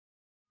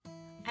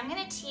I'm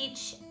going to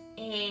teach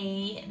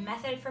a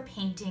method for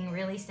painting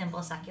really simple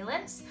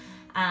succulents.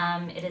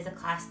 It is a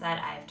class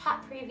that I've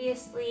taught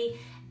previously,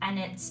 and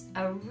it's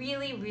a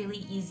really,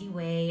 really easy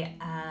way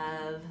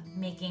of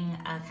making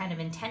a kind of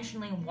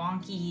intentionally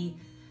wonky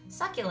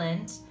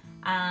succulent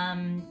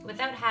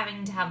without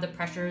having to have the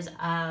pressures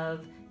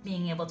of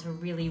being able to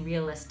really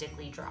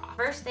realistically draw.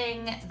 First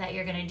thing that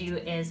you're going to do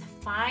is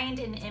find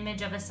an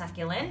image of a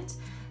succulent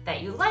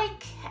that you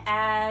like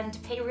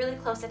and pay really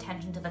close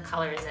attention to the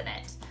colors in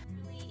it.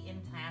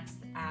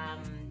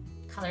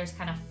 Colors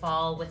kind of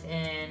fall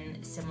within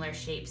similar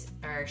shapes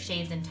or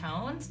shades and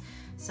tones,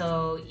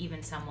 so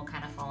even some will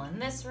kind of fall in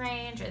this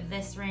range or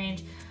this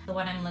range. The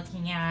one I'm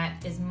looking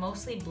at is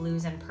mostly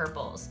blues and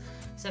purples.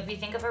 So if you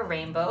think of a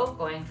rainbow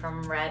going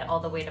from red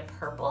all the way to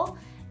purple,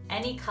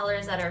 any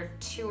colors that are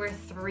 2 or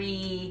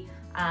 3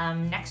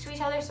 next to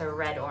each other, so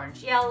red,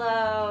 orange,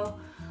 yellow,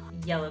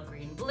 yellow,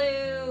 green,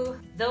 blue,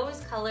 those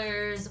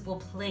colors will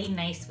play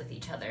nice with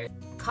each other.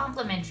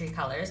 Complementary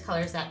colors,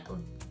 colors that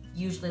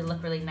usually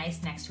look really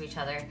nice next to each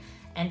other,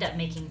 end up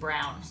making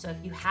brown. So if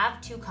you have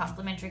 2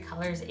 complementary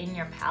colors in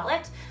your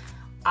palette,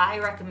 I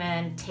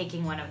recommend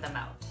taking one of them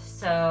out.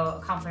 So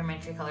a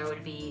complementary color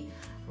would be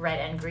red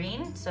and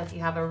green. So if you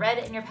have a red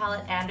in your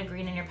palette and a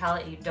green in your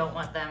palette, you don't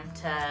want them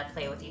to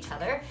play with each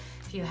other.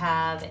 If you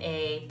have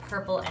a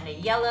purple and a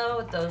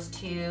yellow, those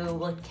 2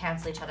 will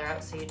cancel each other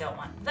out, so you don't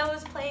want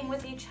those playing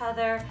with each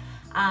other.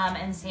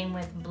 And same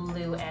with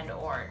blue and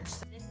orange.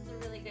 So this is a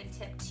really good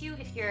tip too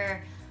if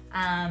you're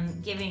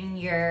giving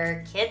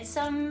your kids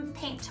some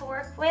paint to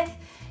work with.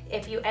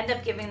 If you end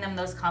up giving them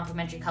those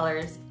complementary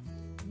colors,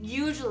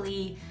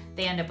 usually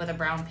they end up with a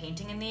brown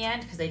painting in the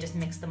end because they just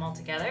mix them all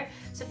together.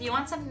 So if you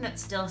want something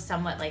that's still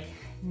somewhat like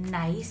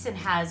nice and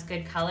has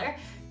good color,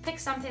 pick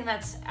something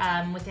that's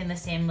within the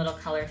same little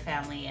color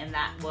family, and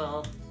that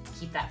will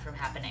keep that from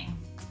happening.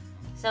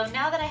 So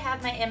now that I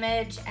have my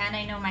image and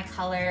I know my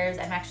colors,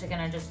 I'm actually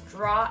gonna just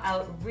draw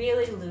out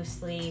really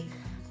loosely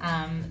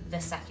the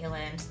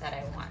succulent that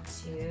I want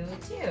to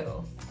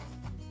do.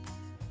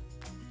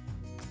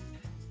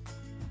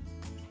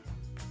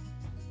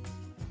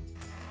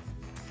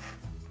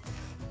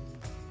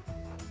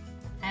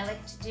 I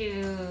like to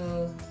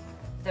do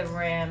the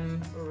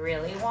rim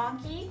really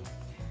wonky.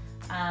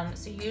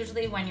 So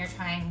usually when you're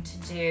trying to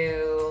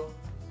do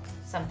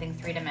something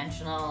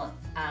 3-dimensional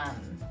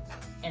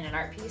in an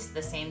art piece,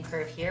 the same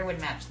curve here would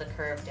match the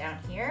curve down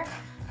here,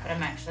 but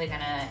I'm actually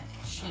gonna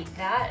cheat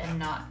that and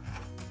not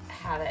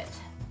have it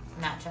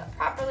match up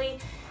properly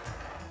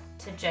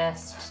to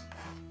just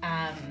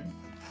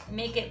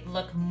make it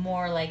look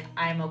more like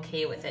I'm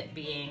okay with it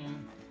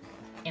being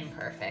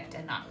imperfect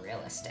and not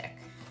realistic.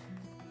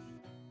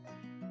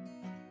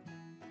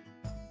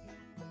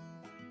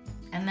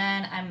 And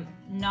then I'm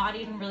not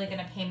even really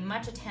gonna pay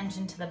much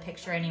attention to the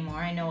picture anymore.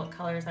 I know what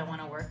colors I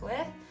wanna work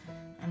with.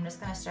 I'm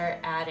just gonna start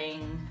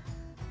adding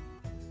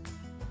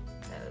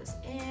those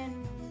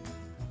in.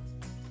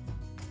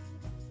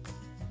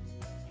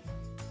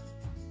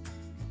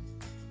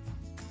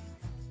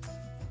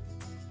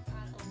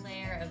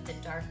 Of the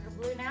darker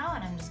blue now,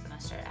 and I'm just going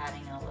to start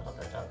adding a little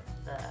bit of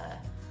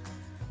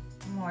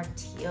the more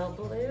teal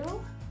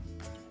blue.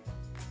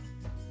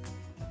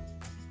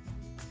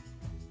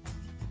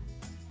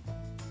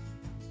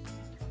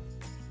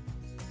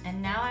 And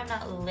now I'm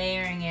not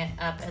layering it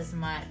up as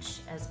much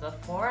as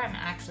before. I'm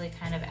actually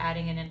kind of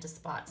adding it into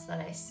spots that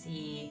I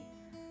see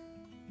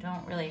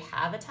don't really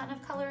have a ton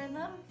of color in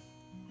them.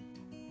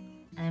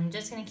 And I'm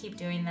just going to keep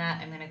doing that.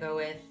 I'm going to go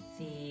with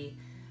the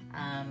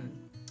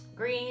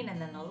green and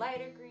then the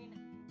lighter green.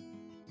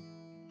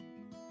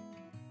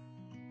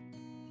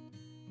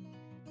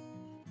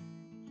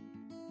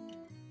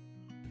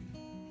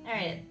 All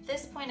right, at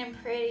this point I'm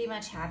pretty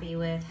much happy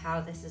with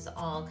how this is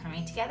all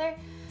coming together.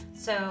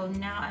 So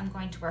now I'm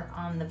going to work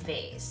on the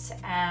vase.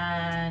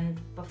 And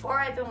before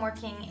I've been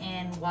working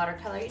in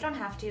watercolor, you don't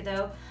have to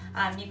though.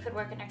 You could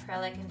work in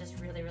acrylic and just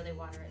really, really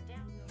water it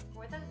down.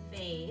 For the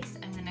vase,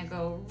 I'm gonna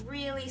go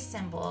really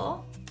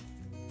simple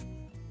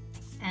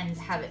and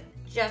have it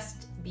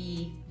just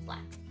be black.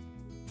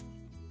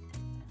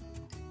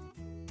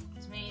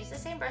 So I'm going to use the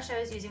same brush I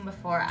was using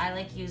before. I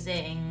like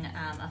using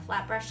a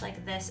flat brush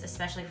like this,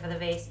 especially for the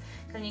vase,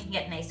 because you can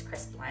get nice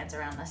crisp lines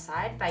around the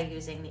side by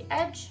using the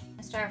edge.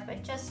 I start off by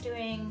just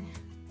doing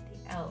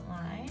the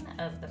outline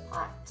of the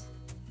pot.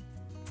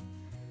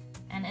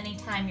 And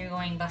anytime you're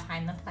going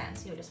behind the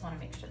plants, you just want to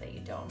make sure that you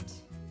don't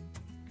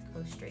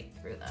go straight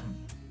through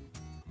them.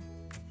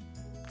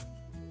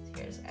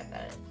 So here's, I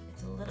bet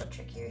it's a little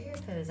trickier here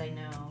because I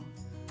know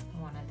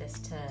I wanted this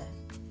to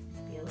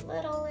be a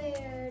little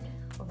layered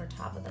over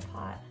top of the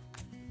pot.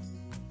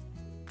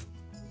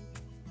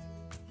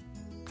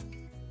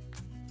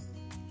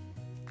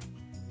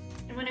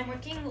 And when I'm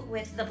working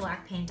with the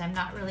black paint, I'm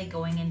not really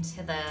going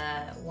into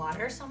the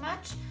water so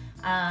much,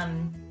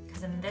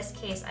 because in this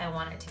case I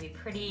want it to be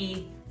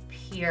pretty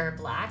pure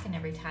black, and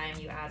every time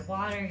you add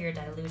water you're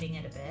diluting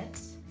it a bit.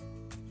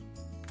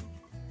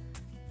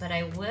 But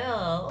I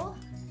will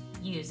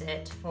use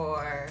it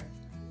for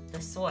the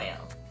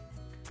soil.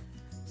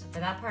 So For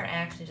that part, I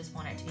actually just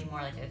want it to be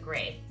more like a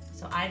gray.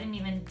 So I didn't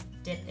even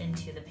dip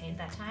into the paint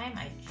that time.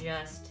 I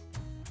just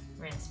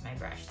rinsed my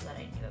brush so that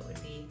I knew it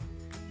would be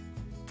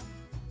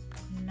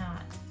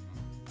not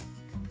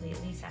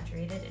completely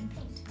saturated in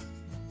paint.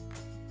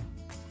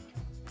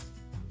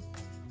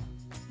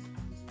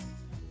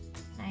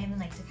 I even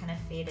like to kind of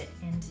fade it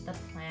into the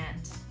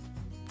plant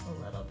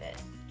a little bit,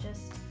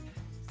 just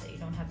so you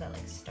don't have that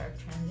like stark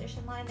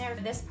transition line there.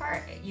 For this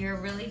part, you're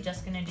really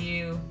just gonna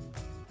do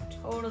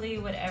totally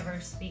whatever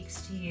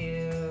speaks to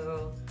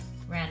you.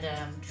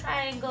 Random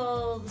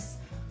triangles,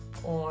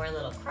 or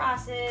little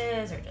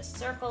crosses, or just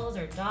circles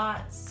or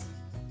dots.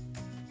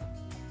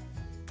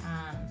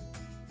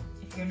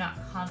 If you're not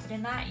confident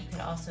in that, you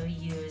could also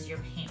use your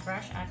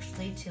paintbrush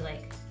actually to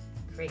like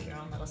create your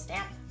own little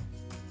stamp.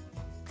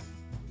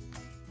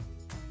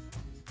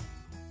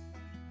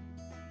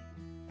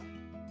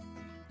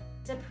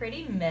 It's a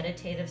pretty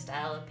meditative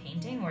style of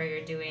painting where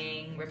you're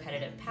doing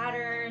repetitive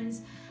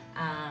patterns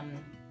and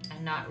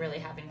not really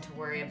having to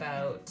worry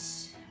about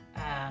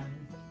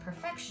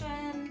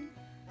perfection.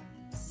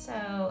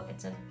 So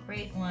it's a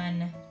great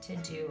one to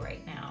do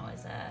right now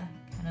as a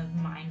kind of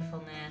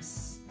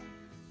mindfulness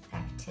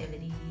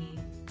activity.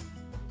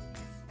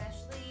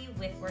 Especially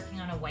with working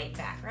on a white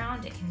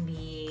background, it can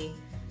be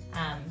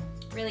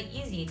really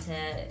easy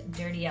to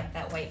dirty up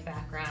that white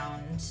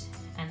background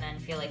and then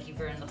feel like you've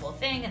ruined the whole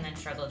thing and then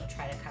struggle to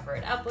try to cover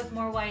it up with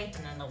more white,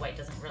 and then the white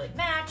doesn't really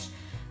match.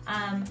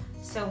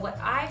 So what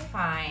I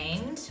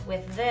find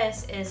with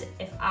this is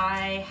if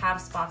I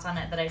have spots on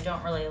it that I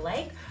don't really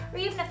like, or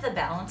even if the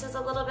balance is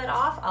a little bit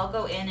off, I'll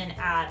go in and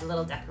add a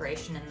little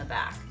decoration in the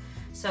back.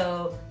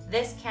 So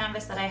this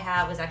canvas that I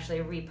have was actually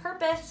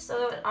repurposed,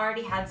 so it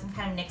already had some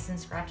kind of nicks and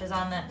scratches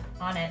on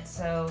it,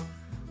 so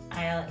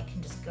I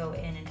can just go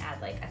in and add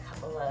like a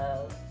couple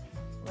of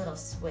little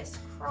Swiss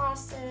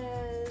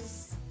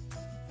crosses.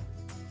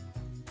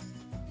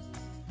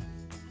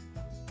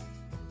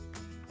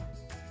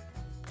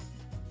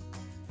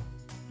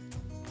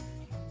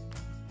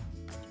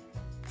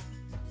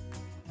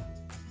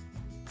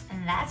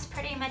 And that's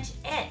pretty much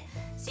it.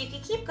 So you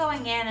can keep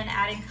going in and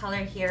adding color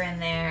here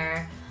and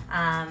there,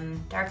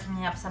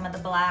 darkening up some of the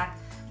black,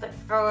 but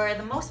for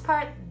the most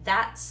part,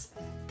 that's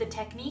the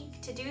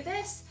technique to do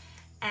this,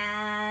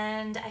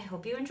 and I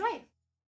hope you enjoy.